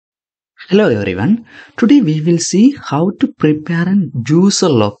Hello everyone. Today we will see how to prepare an user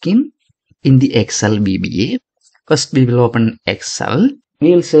login in the Excel VBA. First we will open Excel.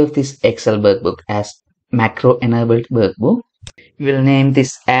 We will save this Excel workbook as macro enabled workbook. We will name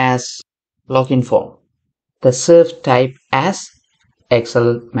this as login form. The serve type as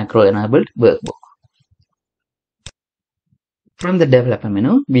Excel macro enabled workbook. From the developer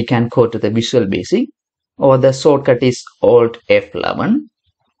menu, we can go to the Visual Basic, or the shortcut is Alt F11.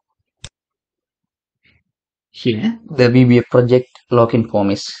 Here, the VBA project login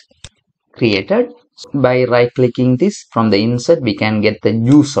form is created. By right-clicking this from the insert, we can get the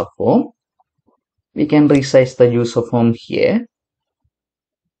user form. We can resize the user form here.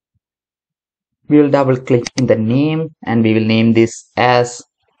 We will double-click in the name and we will name this as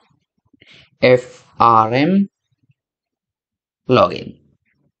FRM login.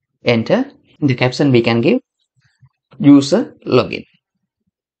 Enter. In the caption, we can give user login.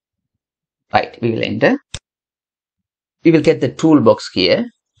 Right, we will enter. We will get the toolbox here.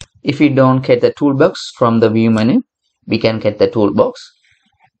 If we don't get the toolbox from the view menu, we can get the toolbox.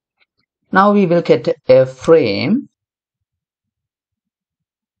 Now we will get a frame.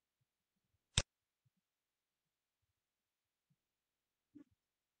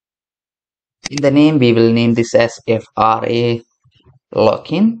 In the name, we will name this as FRA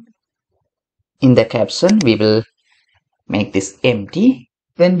login. In the caption, we will make this empty.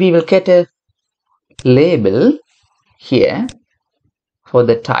 Then we will get a label here for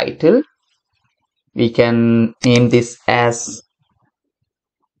the title. We can name this as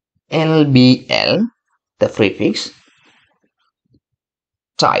LBL, the prefix,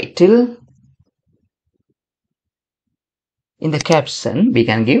 title. In the caption, we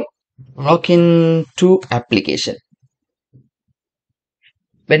can give login to application.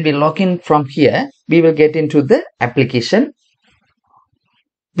 When we log in from here, we will get into the application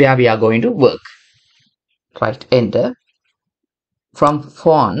where we are going to work. Right, enter. From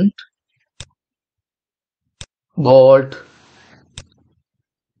font, bold,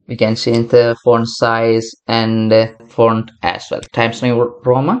 we can change the font size and font as well. Times New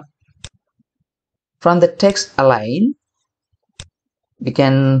Roman. From the text align, we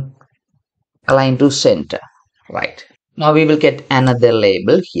can align to center. Right. Now we will get another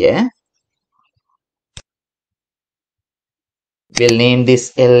label here. We'll name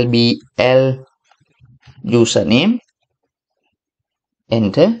this LBL username.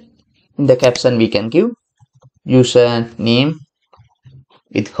 Enter. In the caption, we can give username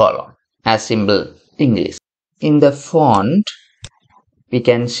with colon as symbol English. In the font, we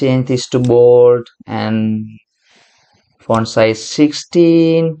can change this to bold and font size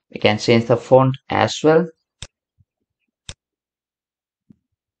 16. We can change the font as well.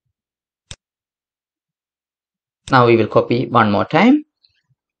 Now we will copy one more time.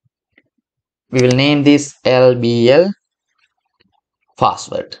 We will name this LBL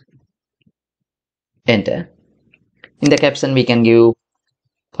password. Enter. In the caption, we can give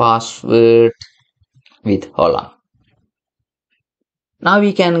password with colon. Now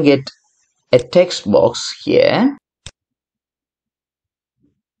we can get a text box here.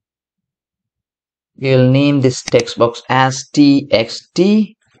 We will name this text box as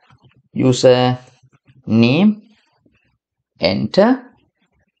TXT user name. Enter.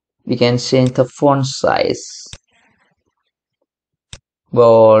 We can change the font size,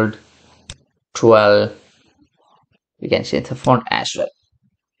 bold 12. We can change the font as well.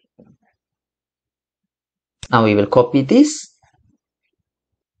 Now we will copy this.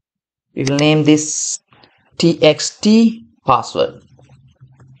 We will name this TXT password.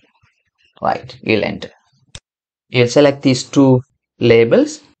 Right, we'll enter. We'll select these two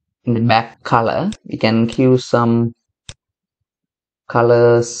labels. In the back color, we can give some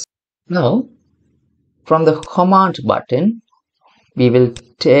colors. Now, from the command button, we will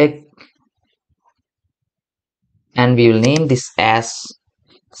take and we will name this as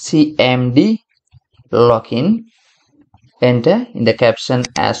CMD login. Enter. In the caption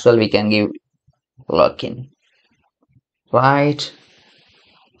as well, we can give login. Right.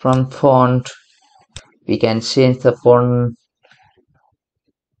 From font, we can change the font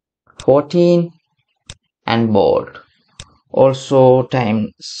 14 and bold. Also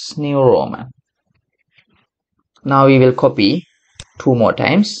Times New Roman. Now we will copy two more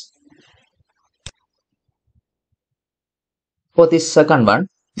times. For this second one,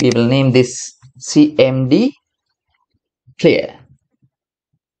 we will name this CMD clear.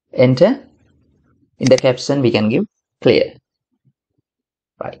 Enter. In the caption, we can give clear.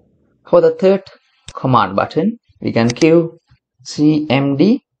 Right. For the third command button, we can give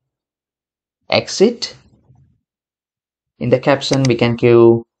CMD exit. In the caption, we can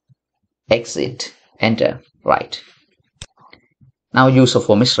give exit, enter, right. Now user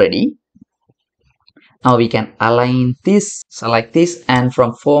form is ready. Now we can align this, select this, and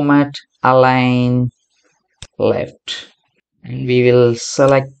from format, align left. And we will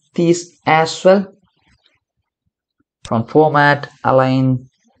select this as well. From format, align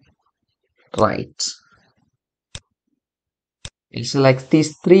right. We select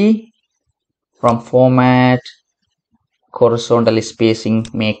these three. From format, horizontal spacing,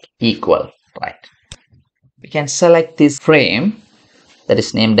 make equal, right. We can select this frame that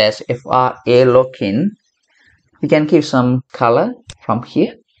is named as FRA login. We can give some color from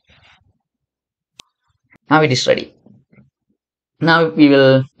here. Now it is ready. Now we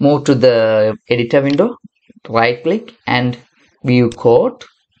will move to the editor window, right click and view code.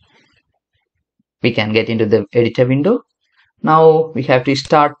 We can get into the editor window. Now we have to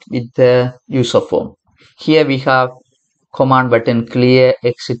start with the user form. Here we have command button, clear,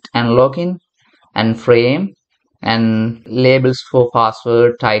 exit and login, and frame, and labels for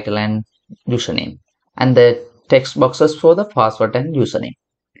password, title and username, and the text boxes for the password and username.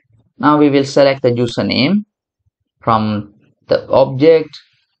 Now we will select the username from the object.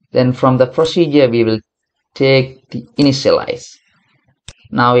 Then from the procedure we will take the initialize.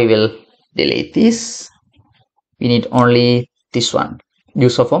 Now we will delete this. We need only this one,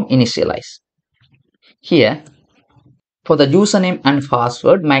 user form initialize. Here for the username and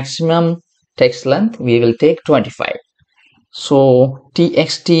password, maximum text length we will take 25. So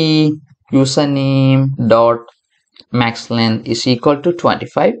txt username dot max length is equal to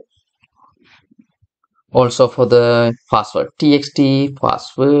 25. Also for the password, txt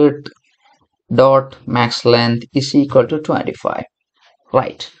password dot max length is equal to 25,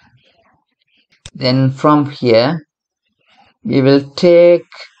 right. Then from here we will take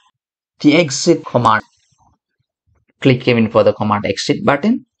the exit command. Click even for the command exit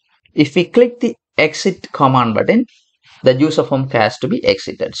button. If we click the exit command button, the user form has to be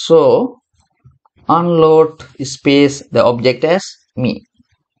exited. So unload space the object as me,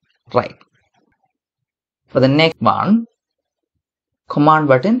 right. For the next one, command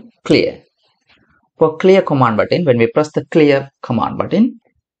button clear. For clear command button, when we press the clear command button,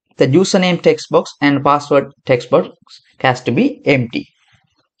 the username text box and password text box has to be empty.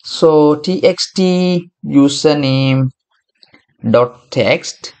 So txt username dot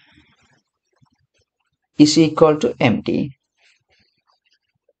text is equal to empty.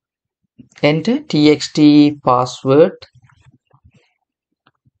 Enter txt password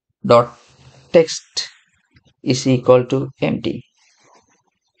dot text is equal to empty.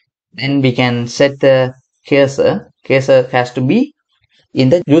 Then we can set the cursor. Cursor has to be in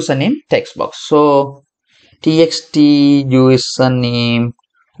the username text box. So txt username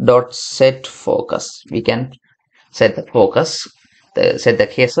dot set focus. We can set the focus, set the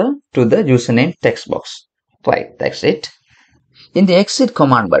cursor to the username text box. Right, that's it. In the exit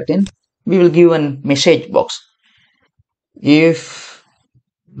command button, we will give a message box. If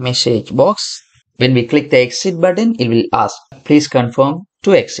message box, when we click the exit button, it will ask, please confirm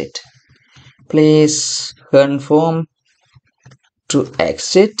to exit. Please confirm to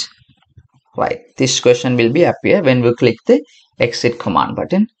exit. Right, this question will be appear when we click the exit command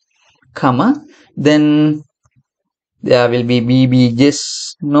button, comma, then there will be bb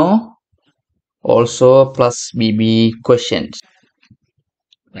yes no, also plus bb questions,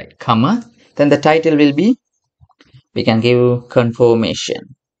 right, comma, then the title will be, we can give confirmation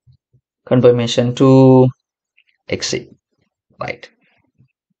to exit, right,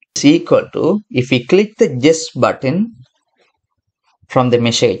 is equal to, if we click the yes button from the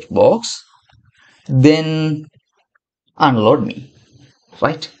message box, then unload me,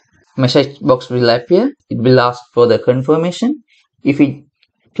 right. Message box will appear, it will ask for the confirmation. If we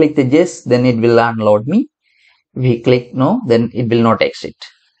click the yes, then it will unload me. If we click no, then it will not exit.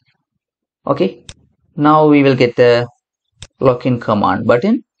 Okay, now we will get the login command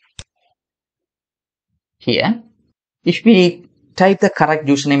button here. If we type the correct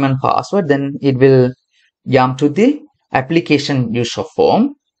username and password, then it will jump to the application user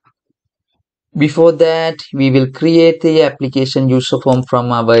form. Before that, we will create the application user form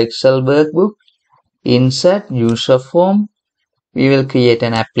from our Excel workbook. Insert user form. We will create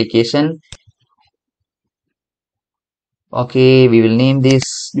an application. Okay, we will name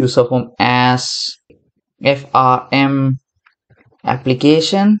this user form as FRM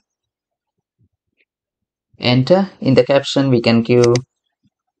application. Enter. In the caption, we can give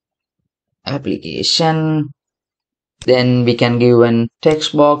application. Then we can give a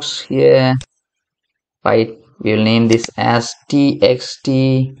text box here. Right, we will name this as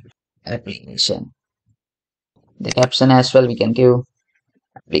txt application. The caption as well we can give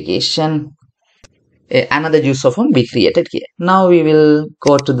application. Another user form be created here. Now we will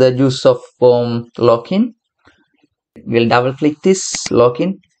go to the user form login. We'll double click this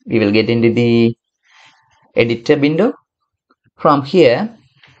login. We will get into the editor window. From here,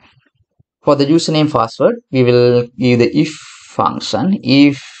 for the username password, we will give the if function.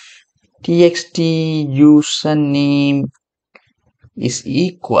 If txt username is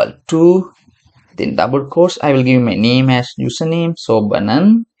equal to, then double quotes, I will give my name as username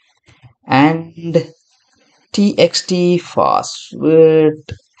Sobanan, and txt password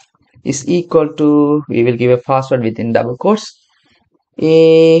is equal to, we will give a password within double quotes,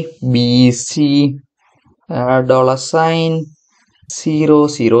 ABC $000,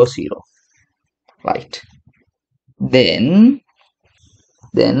 right? Then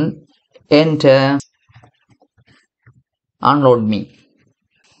enter unload me.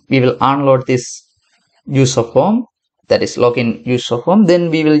 We will unload this user form, that is login user form. Then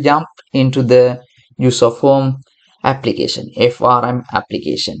we will jump into the user form application, FRM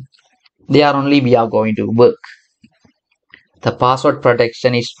application. There only we are going to work. The password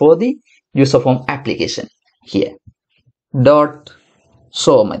protection is for the user form application here. Dot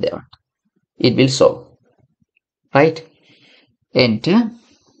show method, it will show, right? Enter,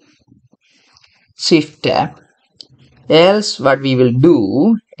 shift tab. Else what we will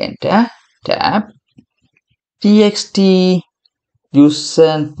do, enter tab, txt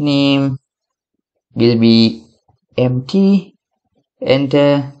username will be empty,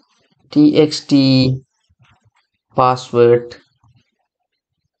 enter txt password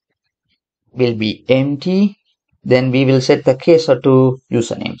will be empty. Then we will set the cursor to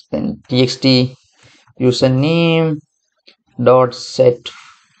usernames. Then txt username dot set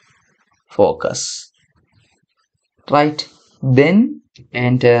focus, right? Then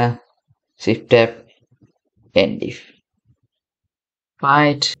enter, shift tab, end if,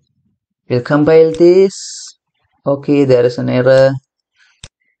 right? We'll compile this. Okay, there is an error,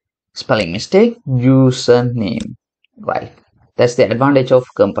 spelling mistake, username, right? That's the advantage of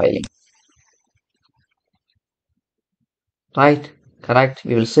compiling, right? Correct.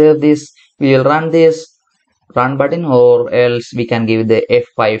 We will save this. We will run this run button, or else we can give the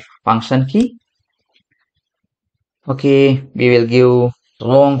F5 function key. Okay, we will give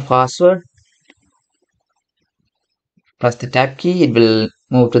wrong password. Press the tab key, it will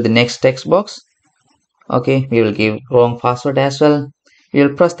move to the next text box. Okay, we will give wrong password as well. We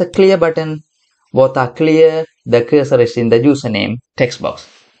will press the clear button. Both are clear. The cursor is in the username text box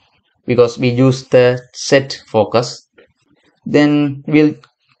because we use the set focus. Then we'll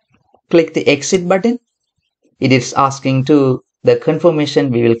click the exit button. It is asking to the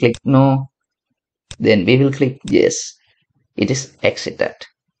confirmation. We will click no. Then we will click yes. It is exited.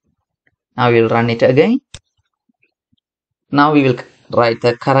 Now we will run it again. Now we will write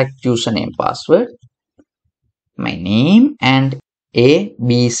the correct username password, my name, and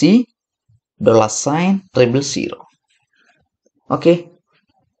ABC $000. Okay,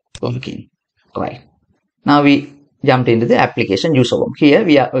 login, right? Now we jumped into the application user form. Here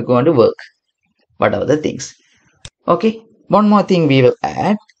we are going to work whatever the things. Okay, one more thing we will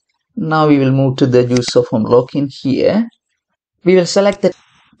add. Now we will move to the user form login. Here we will select the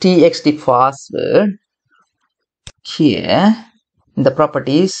txt password. Here in the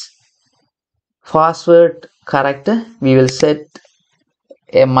properties, password character, we will set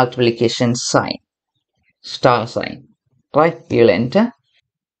a multiplication sign, star sign, right? We will enter.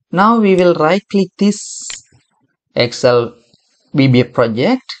 Now we will right click this Excel VBA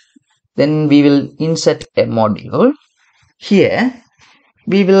project. Then we will insert a module. Here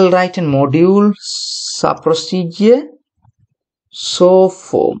we will write a module sub procedure show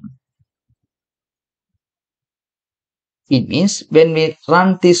form. It means when we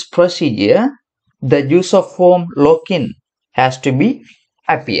run this procedure, the user form login has to be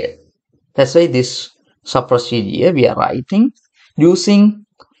appeared. That's why this sub procedure we are writing using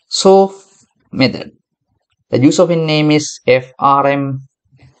show method. The user form name is frm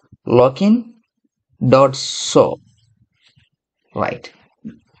login dot show, right?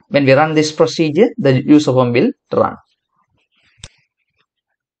 When we run this procedure, the user form will run.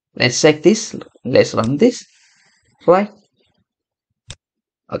 Let's check this. Let's run this, right?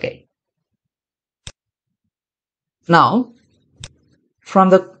 Okay. Now, from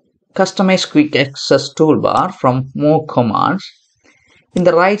the customize quick access toolbar, from more commands, in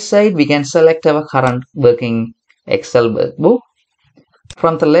the right side we can select our current working Excel workbook.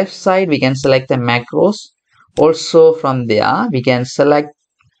 From the left side we can select the macros. Also from there we can select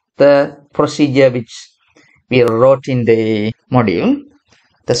the procedure which we wrote in the module.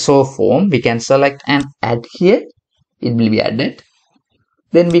 The show form we can select and add here. It will be added.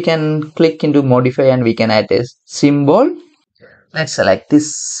 Then we can click into modify and we can add a symbol. Let's select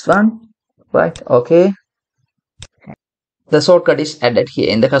this one. Right, okay. The shortcut is added here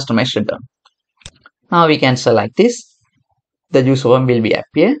in the customize shutdown. Now we can select this. The username will be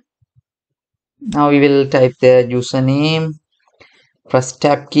appear. Now we will type the username. Press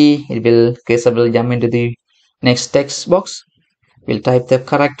tab key. It will cursor will jump into the next text box. We'll type the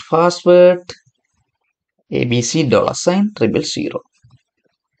correct password. ABC $000.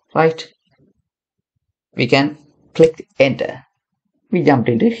 Right. We can click enter. We jumped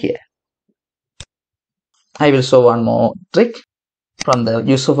into here. I will show one more trick. From the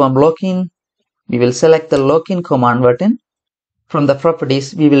user form login, we will select the login command button. From the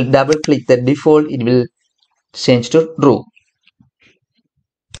properties, we will double click the default. It will change to true.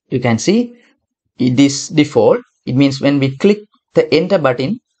 You can see it is default. It means when we click the enter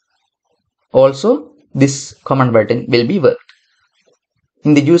button, also this command button will be worked.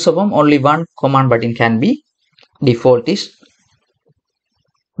 In the user form, only one command button can be. Default is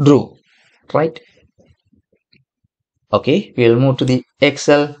true, right? Okay, we will move to the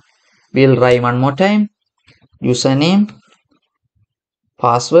Excel. We will try one more time. Username,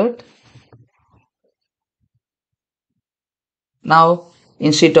 password. Now,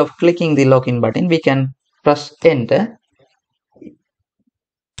 instead of clicking the login button, we can press enter.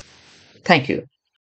 Thank you.